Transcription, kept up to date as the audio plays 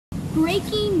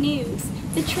Breaking news!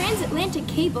 The Transatlantic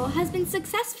Cable has been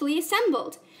successfully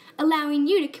assembled, allowing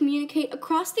you to communicate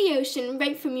across the ocean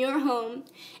right from your home.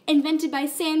 Invented by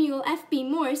Samuel F.B.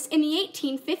 Morse in the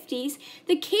 1850s,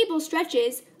 the cable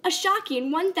stretches a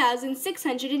shocking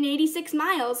 1,686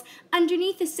 miles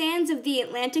underneath the sands of the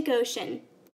Atlantic Ocean.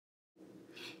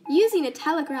 Using a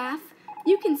telegraph,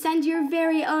 you can send your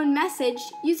very own message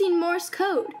using Morse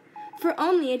code for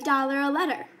only $1 a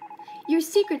letter. Your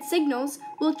secret signals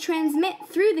will transmit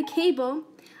through the cable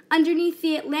underneath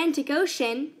the Atlantic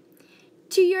Ocean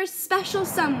to your special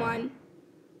someone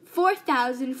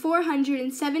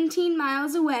 4,417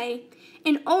 miles away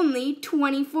in only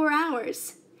 24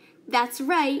 hours. That's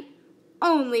right,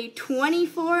 only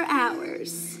 24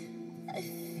 hours.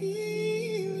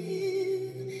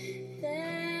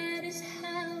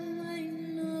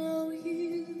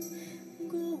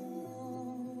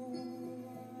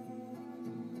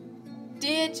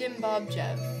 Dear Jim Bob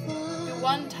Joe, your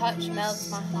one touch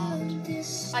melts my heart.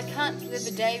 I can't live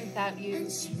a day without you,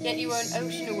 yet you are an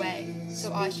ocean away,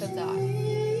 so I shall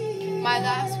die. My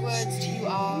last words to you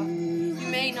are, you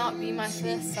may not be my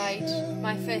first sight,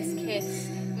 my first kiss,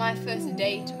 my first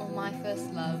date, or my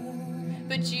first love,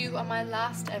 but you are my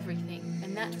last everything,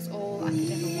 and that was all I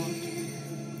could ever want.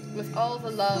 With all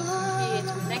the love from here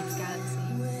to the next galaxy,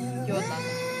 your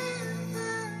lover.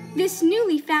 This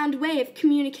newly found way of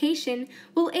communication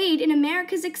will aid in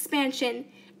America's expansion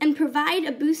and provide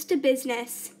a boost to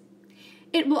business.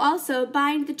 It will also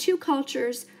bind the two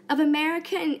cultures of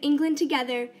America and England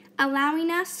together, allowing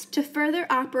us to further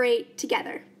operate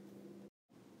together.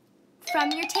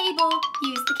 From your table,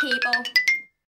 use the cable.